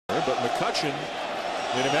But McCutchen,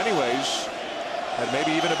 in many ways, had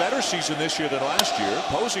maybe even a better season this year than last year.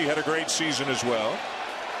 Posey had a great season as well.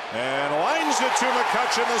 And lines it to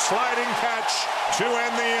McCutchen, the sliding catch to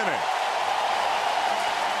end the inning.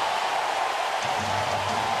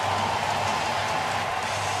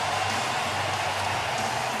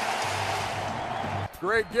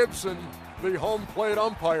 Greg Gibson, the home plate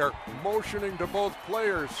umpire, motioning to both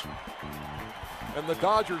players. And the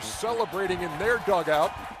Dodgers celebrating in their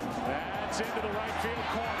dugout. That's into the right field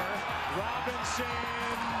corner. Robinson,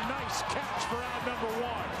 nice catch for out number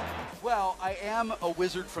one. Well, I am a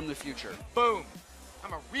wizard from the future. Boom.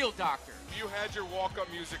 I'm a real doctor. If you had your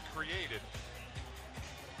walk-up music created,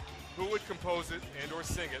 who would compose it and or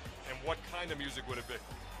sing it, and what kind of music would it be?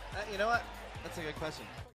 You know what? That's a good question.